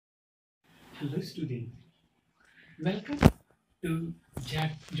Hello student, welcome to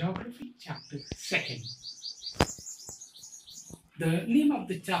Geography chapter 2nd. The name of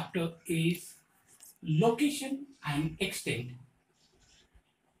the chapter is Location and Extent.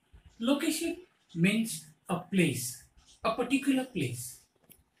 Location means a place, a particular place,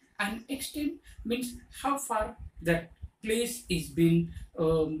 and extent means how far that place is being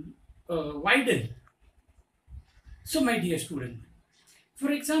widened. So my dear student,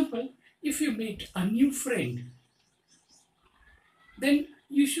 for example, if you meet a new friend, then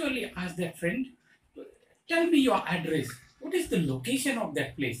you surely ask that friend, tell me your address. What is the location of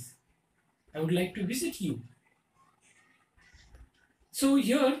that place? I would like to visit you. So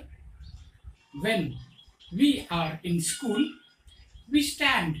here, when we are in school, we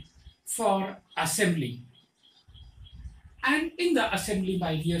stand for assembly. And in the assembly,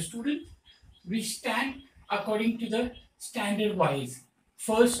 my dear student, we stand according to the standard wise,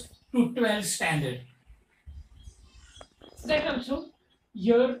 first to 12 standard. That also,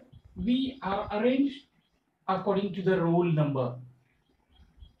 here we are arranged according to the roll number.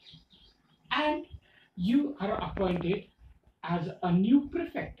 And you are appointed as a new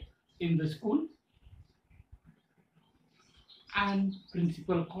prefect in the school, and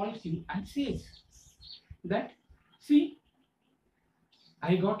principal calls you and says that, see,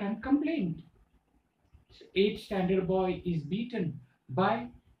 I got a complaint. 8th standard boy is beaten by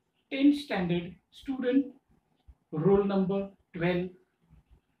 10th standard student, roll number 12,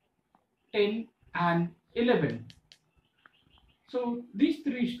 10 and 11. So these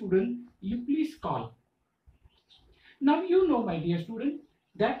three students, you please call. Now you know, my dear student,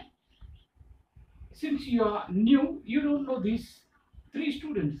 that since you are new, you don't know these three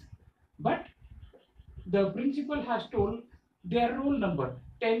students, but the principal has told their roll number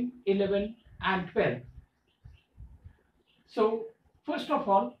 10, 11 and 12. So first of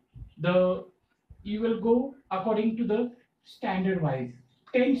all, you will go according to the standard wise,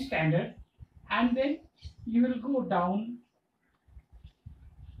 10 standard, and then you will go down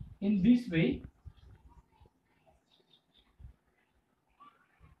in this way,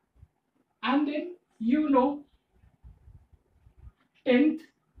 and then you know 10th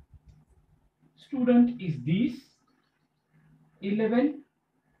student is this, 11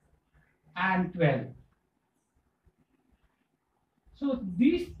 and 12. So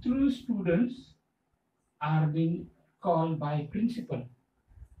these three students are being called by principal.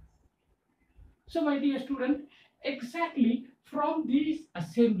 So my dear student, exactly from this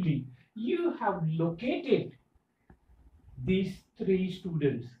assembly, you have located these three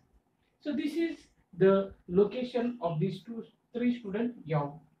students. So this is the location of these three students, you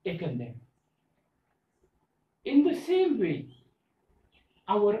have taken them. In the same way,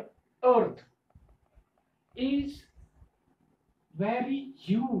 our earth is very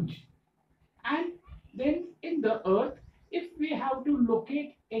huge, and then in the earth, if we have to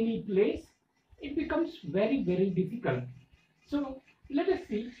locate any place, it becomes very difficult. So let us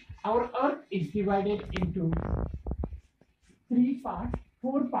see, our earth is divided into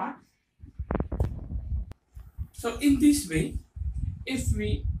four parts. So in this way, if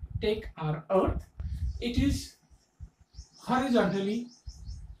we take our earth, it is horizontally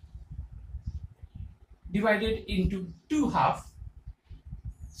divided into two halves.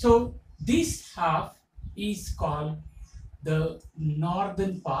 So this half is called the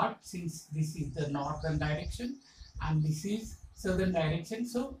northern part, since this is the northern direction and this is southern direction,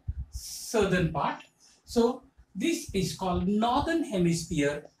 so southern part. So this is called northern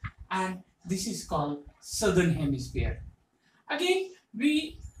hemisphere and this is called southern hemisphere. Again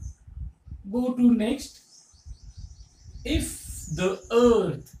we go to next. If the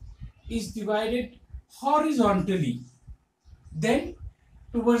earth is divided horizontally, then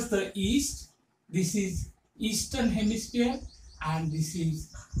towards the east, this is eastern hemisphere and this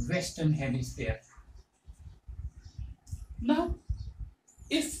is western hemisphere. Now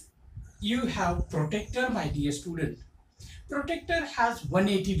if you have protector, my dear student, protector has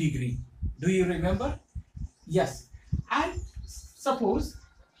 180 degree. Do you remember? Yes. And suppose,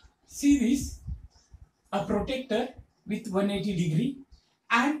 see this, a protector with 180 degree,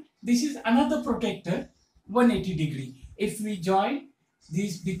 and this is another protector 180 degree. If we join,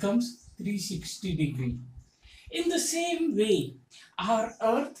 this becomes 360 degree. In the same way, our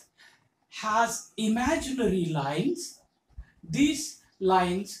earth has imaginary lines. These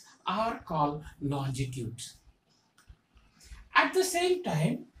lines are called longitudes. At the same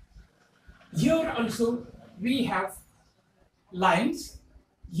time, here also we have lines.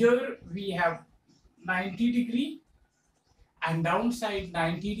 Here we have 90 degree and downside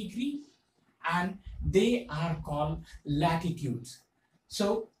 90 degree, and they are called latitudes.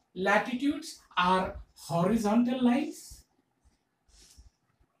 So latitudes are horizontal lines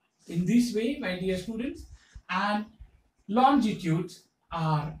in this way, my dear students, and longitudes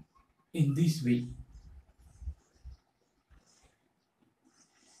are in this way.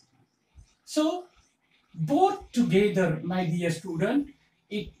 So both together, my dear student,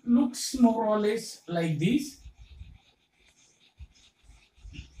 it looks more or less like this.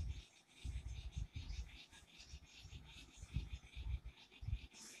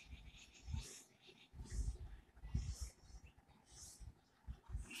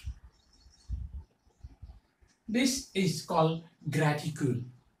 This is called graticule.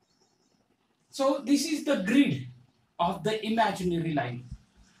 So this is the grid of the imaginary line.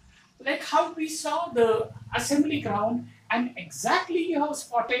 Like how we saw the assembly ground and exactly you have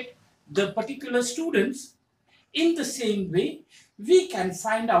spotted the particular students, in the same way we can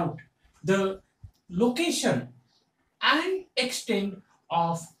find out the location and extent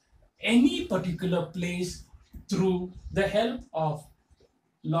of any particular place through the help of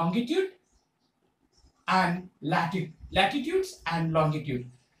longitude and latitudes and longitude.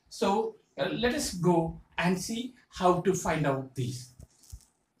 So let us go and see how to find out these.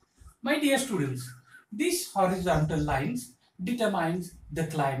 My dear students, these horizontal lines determines the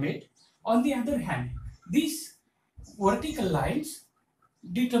climate. On the other hand, these vertical lines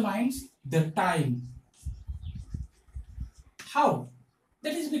determines the time. How?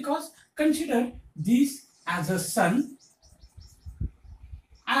 That is because consider this as a sun,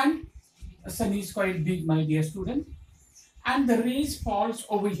 and sun is quite big, my dear student, and the rays falls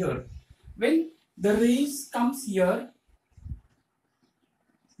over here. When the rays comes here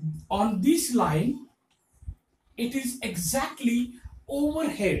on this line, it is exactly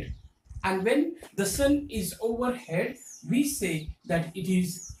overhead, and when the sun is overhead, we say that it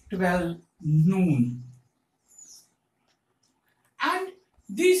is 12 noon. And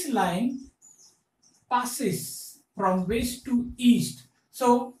this line passes from west to east.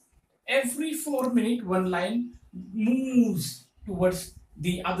 So every 4 minutes one line moves towards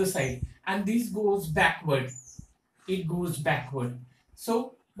the other side, and this goes backward. It goes backward.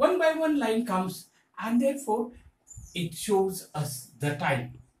 So one by one line comes, and therefore it shows us the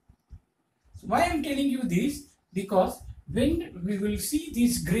time. So why I'm telling you this? Because when we will see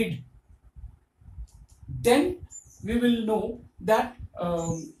this grid, then we will know that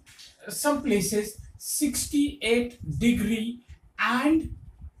some places 68 degree and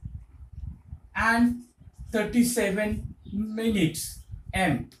 37 minutes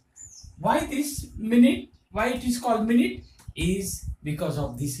m. Why this minute? Why it is called minute? Is because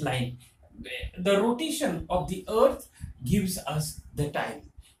of this line. The rotation of the earth gives us the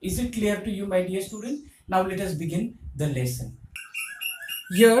time. Is it clear to you, my dear student? Now let us begin the lesson.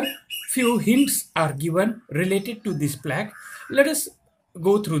 Here few hints are given related to this flag. Let us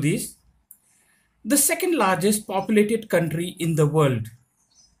go through this. The second largest populated country in the world.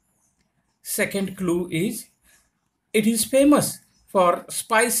 Second clue is it is famous for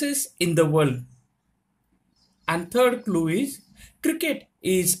spices in the world. And third clue is cricket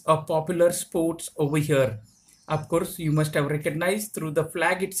is a popular sport over here. Of course, you must have recognized through the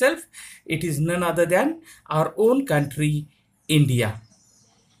flag itself, it is none other than our own country, India.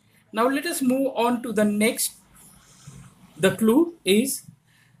 Now let us move on to the next. The clue is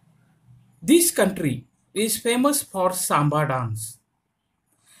this country is famous for Samba dance.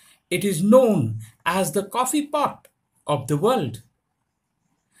 It is known as the coffee pot of the world.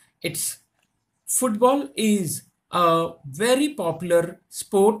 Its football is a very popular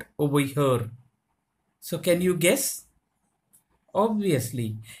sport over here. So can you guess?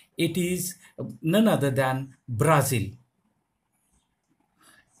 Obviously, it is none other than Brazil.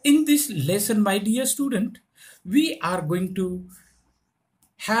 In this lesson, my dear student, we are going to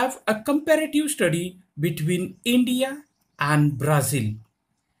have a comparative study between India and Brazil.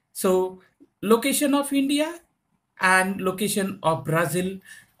 So, location of India and location of Brazil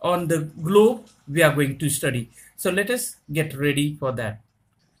on the globe we are going to study. So, let us get ready for that.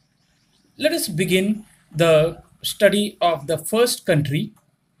 Let us begin the study of the first country.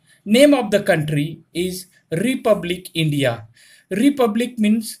 Name of the country is Republic India. Republic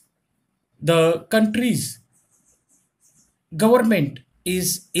means the country's government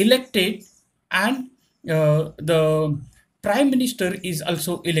is elected, and the prime minister is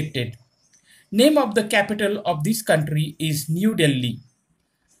also elected. Name of the capital of this country is New Delhi.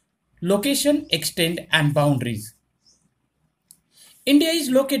 Location, extent and boundaries. India is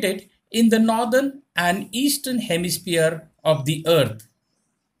located in the northern and eastern hemisphere of the earth.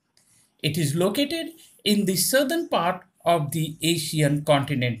 It is located in the southern part of the Asian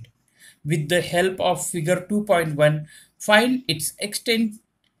continent. With the help of figure 2.1, find its extent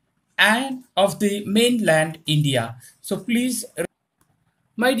and of the mainland India. So please,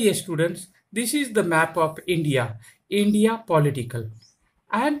 my dear students, this is the map of India, India political.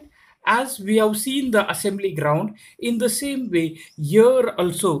 And as we have seen the assembly ground, in the same way, here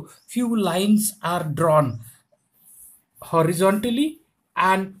also few lines are drawn horizontally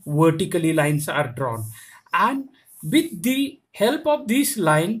and vertically lines are drawn, and with the help of this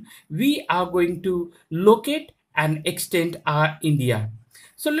line we are going to locate and extend our India.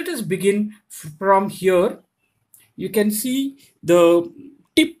 So let us begin from here. You can see the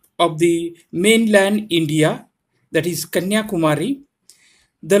tip of the mainland India, that is Kanyakumari.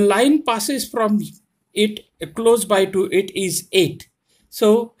 The line passes from it, close by to it is 8.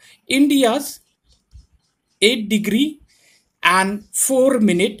 So India's 8 degree and 4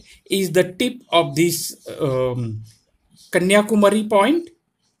 minute is the tip of this Kanyakumari point.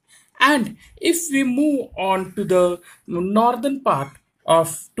 And if we move on to the northern part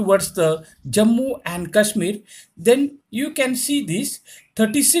of towards the Jammu and Kashmir, then you can see this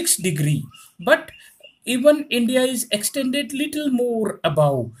 36 degree. But even India is extended little more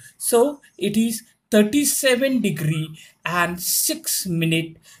above. So it is 37 degree and 6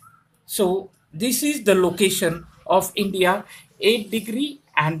 minute. So this is the location of India, 8 degree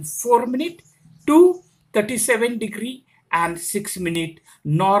and 4 minute to 37 degree and 6 minute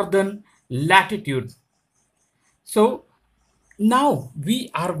northern latitude. So now we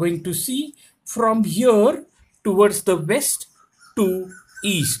are going to see from here towards the west to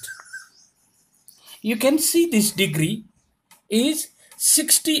east. You can see this degree is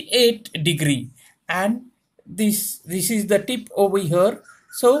 68 degree, and this is the tip over here.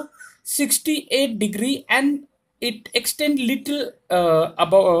 So 68 degree, and it extend little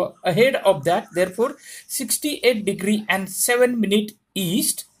above ahead of that, therefore 68 degree and 7 minute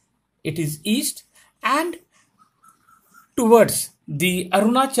east, it is east. And towards the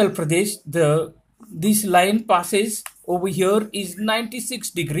Arunachal Pradesh, the this line passes over here is 96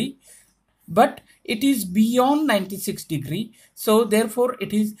 degree, but it is beyond 96 degree, so therefore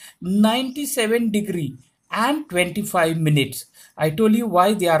it is 97 degree and 25 minutes. I told you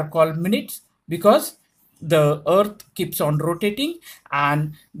why they are called minutes, because the earth keeps on rotating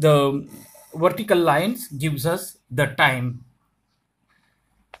and the vertical lines gives us the time.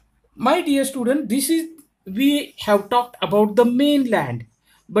 My dear student, this is, we have talked about the mainland,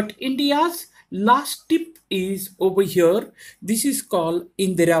 but India's last tip is over here. This is called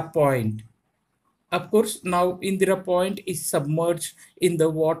Indira Point. Of course, now Indira Point is submerged in the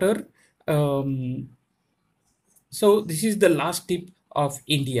water. So this is the last tip of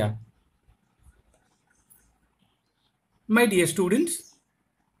India. My dear students,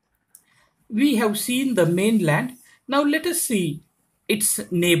 we have seen the mainland. Now let us see its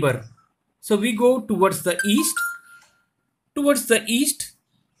neighbor. So we go towards the east. Towards the east,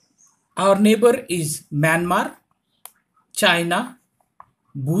 our neighbor is Myanmar, China,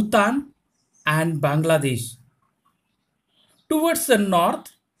 Bhutan, and Bangladesh. Towards the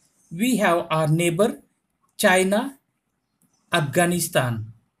north, we have our neighbor China, Afghanistan.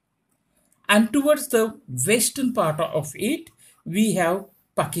 And towards the western part of it, we have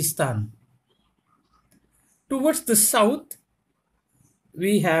Pakistan. Towards the south,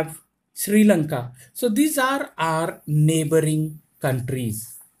 we have Sri Lanka. So these are our neighboring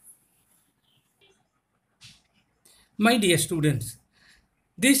countries. My dear students,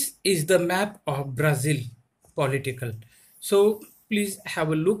 this is the map of Brazil political. So please have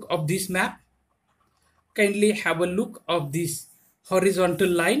a look of this map. Kindly have a look of these horizontal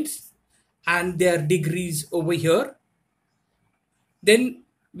lines and their degrees over here. Then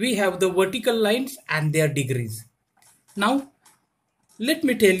we have the vertical lines and their degrees. Now let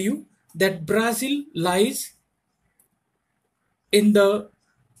me tell you that Brazil lies in the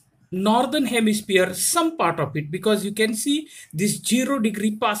northern hemisphere, some part of it, because you can see this 0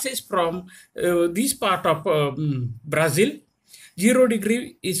 degree passes from this part of Brazil. 0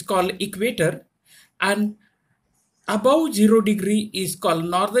 degree is called equator, and above 0 degree is called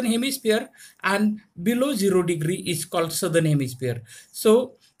northern hemisphere, and below 0 degree is called southern hemisphere.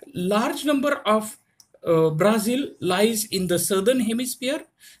 So large number of Brazil lies in the southern hemisphere,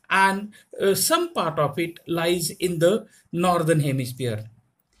 and some part of it lies in the northern hemisphere.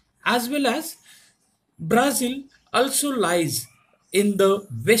 As well as Brazil also lies in the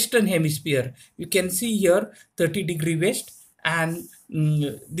western hemisphere. You can see here 30 degree west, and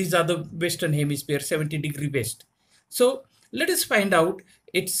these are the western hemisphere, 70 degree west. So let us find out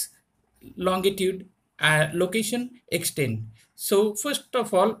its longitude, location, extent. So first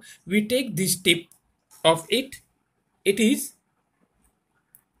of all, we take this tip of it. It is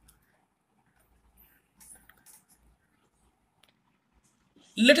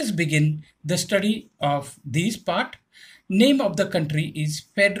let us begin the study of this part. Name of the country is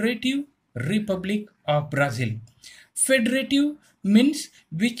Federative Republic of Brazil. Federative means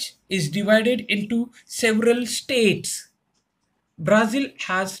which is divided into several states. Brazil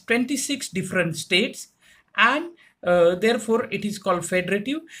has 26 different states, and therefore it is called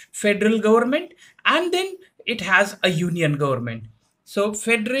federative, federal government, and then it has a union government. So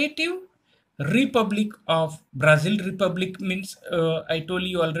Federative Republic of Brazil. Republic means, I told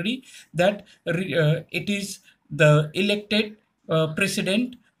you already that it is the elected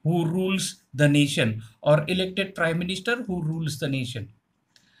president who rules the nation, or elected prime minister who rules the nation.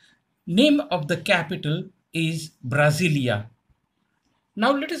 Name of the capital is Brasilia.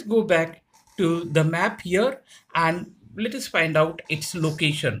 Now let us go back to the map here and let us find out its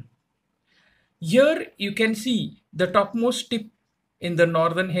location. Here you can see the topmost tip in the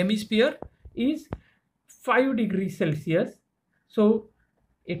northern hemisphere is 5 degrees Celsius. So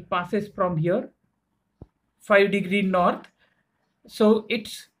it passes from here 5 degree north. So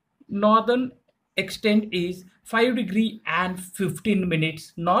its northern extent is 5 degree and 15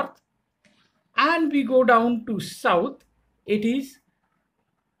 minutes north. And we go down to south, it is,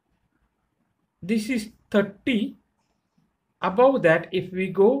 this is 30. Above that, if we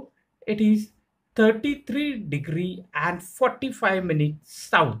go, it is 33 degree and 45 minutes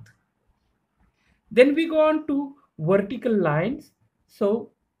south. Then we go on to vertical lines.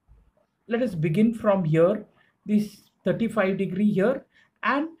 So let us begin from here, this 35 degree here,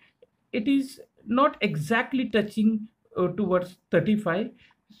 and it is not exactly touching towards 35.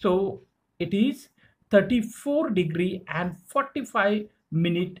 So it is 34 degree and 45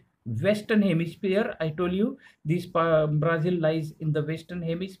 minute western hemisphere. I told you this Brazil lies in the western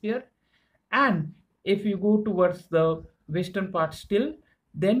hemisphere. And if you go towards the western part still,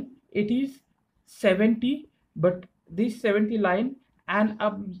 then it is 70, but this 70 line, and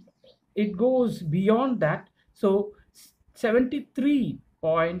it goes beyond that. So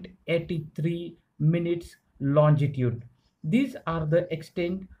 73.83 minutes longitude. These are the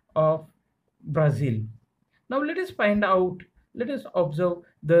extent of Brazil. Now let us find out, let us observe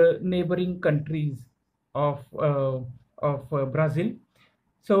the neighboring countries of Brazil.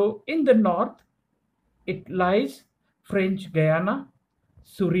 So in the north, it lies French Guiana,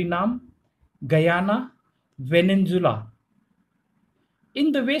 Suriname, Guyana, Venezuela.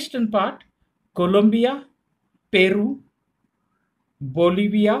 In the western part, Colombia, Peru,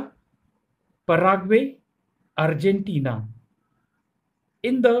 Bolivia, Paraguay, Argentina.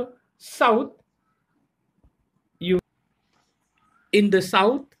 In the south,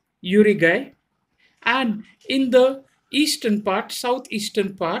 Uruguay, and in the eastern part,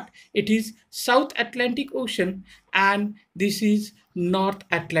 southeastern part, it is South Atlantic Ocean, and this is North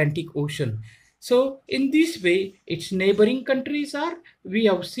Atlantic Ocean. So in this way, its neighboring countries are, we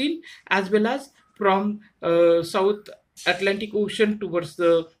have seen, as well as from South Atlantic Ocean towards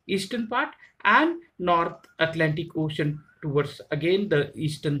the eastern part, and North Atlantic Ocean towards again the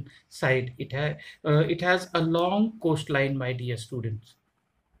eastern side. It has a long coastline, my dear students.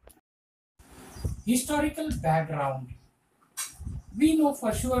 Historical background. We know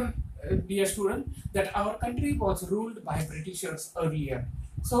for sure, dear student, that our country was ruled by Britishers earlier.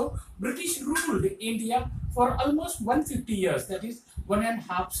 So British ruled India for almost 150 years, that is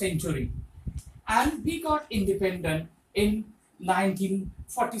 1.5 century. And we got independent in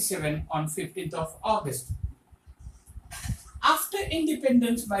 1947 on 15th of August. After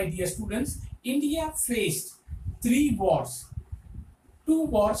independence, my dear students, India faced 3 wars. 2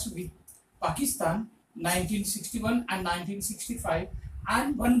 wars with Pakistan, 1961 and 1965,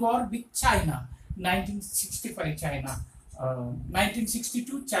 and 1 war with China,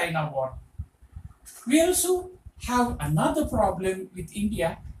 1962 China war. We also have another problem with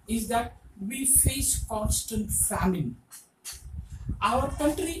India, is that we face constant famine. Our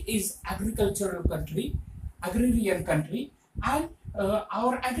country is agricultural country, agrarian country, and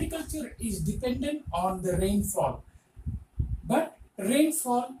our agriculture is dependent on the rainfall. But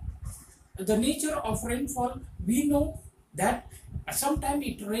rainfall, the nature of rainfall, we know that sometimes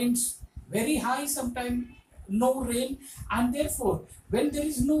it rains very high, sometimes no rain, and therefore when there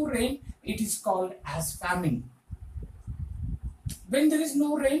is no rain, it is called as famine. When there is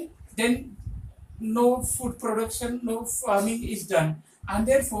no rain, then no food production, no farming is done, and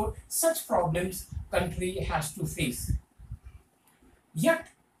therefore such problems country has to face. Yet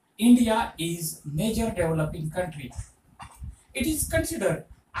India is major developing country. It is considered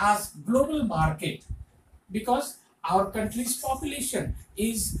as global market because our country's population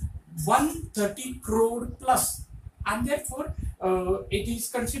is 130 crore plus, and therefore it is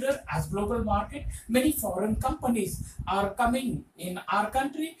considered as global market. Many foreign companies are coming in our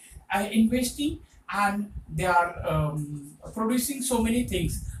country, investing, and they are producing so many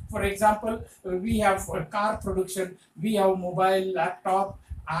things. For example, we have car production, we have mobile, laptop,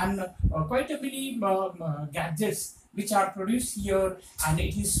 and quite a many gadgets which are produced here, and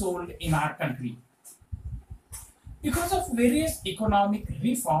it is sold in our country. Because of various economic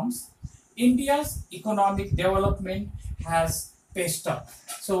reforms, India's economic development has paced up.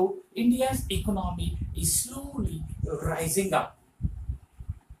 So India's economy is slowly rising up.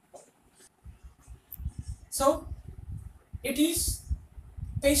 So it is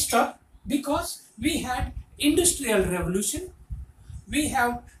paced up because we had industrial revolution, we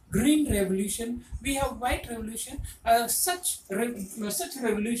have green revolution, we have white revolution. Such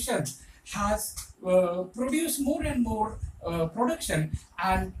revolution has produced more and more production,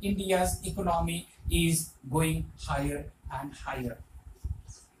 and India's economy is going higher and higher.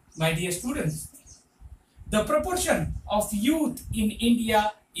 My dear students, the proportion of youth in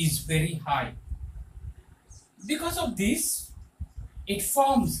India is very high. Because of this, it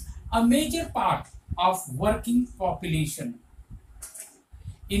forms a major part of working population.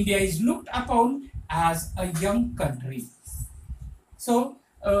 India is looked upon as a young country. So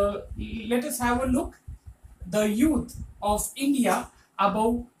let us have a look. The youth of India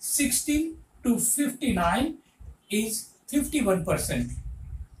above 16 to 59 is 51%,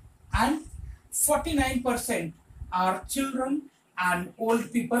 and 49% are children and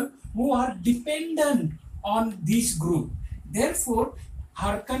old people who are dependent on this group. Therefore,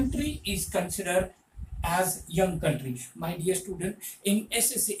 our country is considered as young country. My dear student, in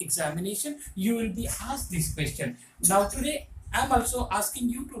SSC examination, you will be asked this question. Now today, I am also asking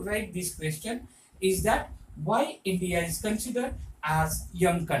you to write this question, is that why India is considered as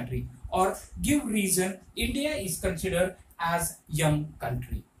young country, or give reason India is considered as young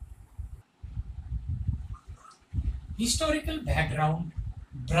country. Historical background: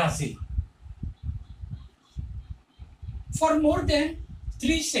 Brazil. For more than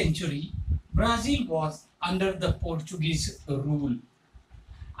 3 centuries, Brazil was under the Portuguese rule.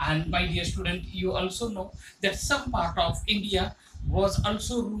 And my dear student, you also know that some part of India was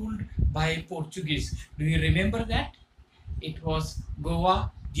also ruled by Portuguese. Do you remember that? It was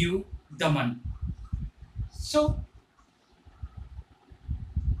Goa, Diu, Daman. So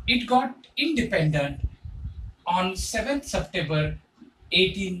it got independent on 7th September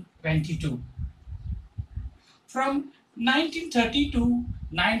 1822. From 1930 to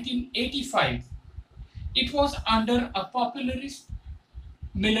 1985, it was under a popularist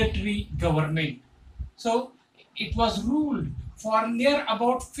military government. So it was ruled for near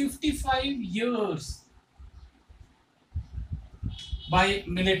about 55 years by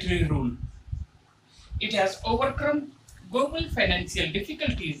military rule. It has overcome global financial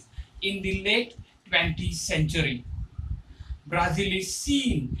difficulties in the late 20th century. Brazil is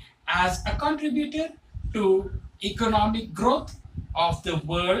seen as a contributor to economic growth of the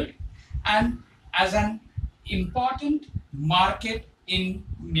world and as an important market in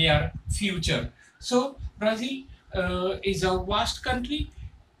near future. So Brazil is a vast country,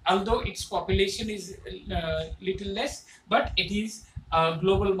 although its population is little less, but it is a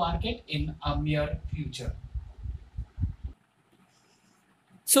global market in a near future.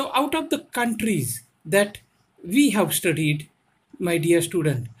 So out of the countries that we have studied, my dear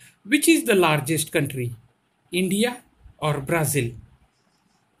student, which is the largest country, India or Brazil?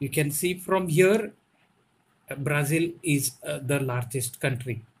 You can see from here, Brazil is the largest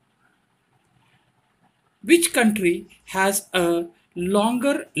country. Which country has a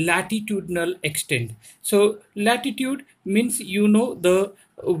longer latitudinal extent? So latitude means, you know, the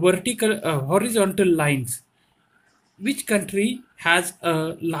vertical horizontal lines. Which country has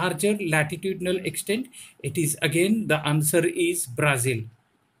a larger latitudinal extent? It is, again, the answer is Brazil.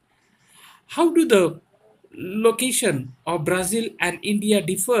 How do the location of Brazil and India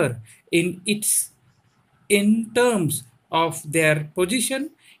differ in terms of their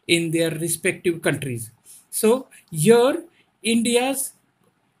position in their respective countries? So here India's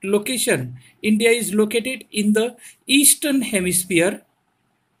location, India is located in the eastern hemisphere,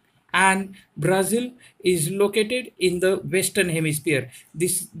 and Brazil is located in the western hemisphere.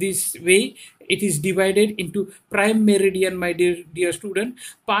 This way it is divided into prime meridian, my dear student,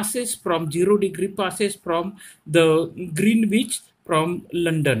 passes from 0 degree, passes from the Greenwich, from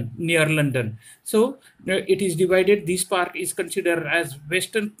London, near London. So it is divided. This part is considered as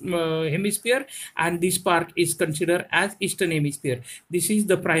western hemisphere, and this part is considered as eastern hemisphere. This is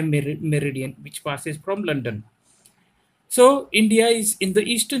the prime meridian which passes from London. So India is in the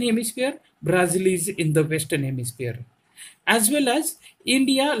eastern hemisphere, Brazil is in the western hemisphere. as well as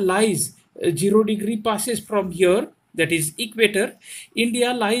India lies 0 degree passes from here, that is equator.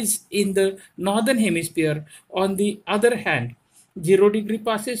 India lies in the northern hemisphere. On the other hand, 0 degree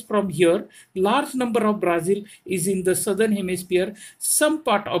passes from here. Large number of Brazil is in the southern hemisphere. Some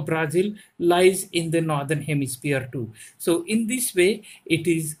part of Brazil lies in the northern hemisphere too. So in this way, it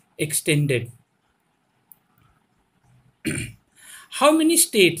is extended. How many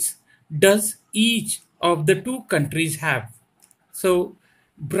states does each of the two countries have? So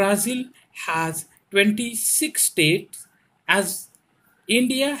Brazil has 26 states, as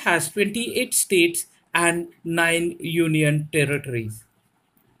India has 28 states and 9 union territories.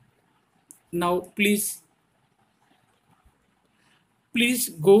 Now please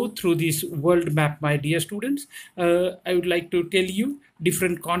go through this world map, my dear students. I would like to tell you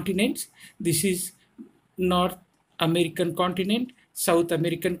different continents. This is North American continent, South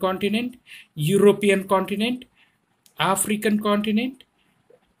American continent, European continent, African continent,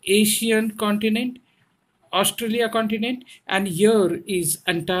 Asian continent, Australia continent, and here is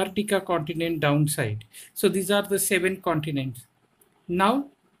Antarctica continent downside. So these are the 7 continents. Now,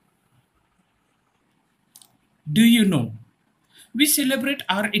 do you know? We celebrate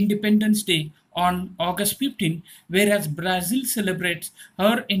our Independence Day on August 15, whereas Brazil celebrates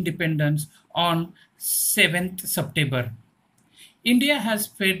her independence on 7th September. India has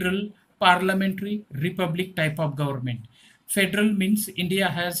federal parliamentary republic type of government. Federal means India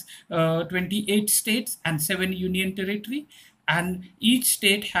has 28 states and 7 union territory, and each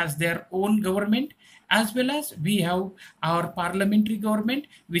state has their own government, as well as we have our parliamentary government,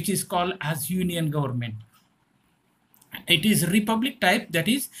 which is called as union government. It is republic type, that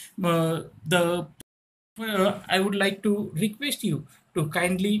is I would like to request you to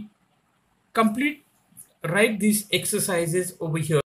kindly complete write these exercises over here.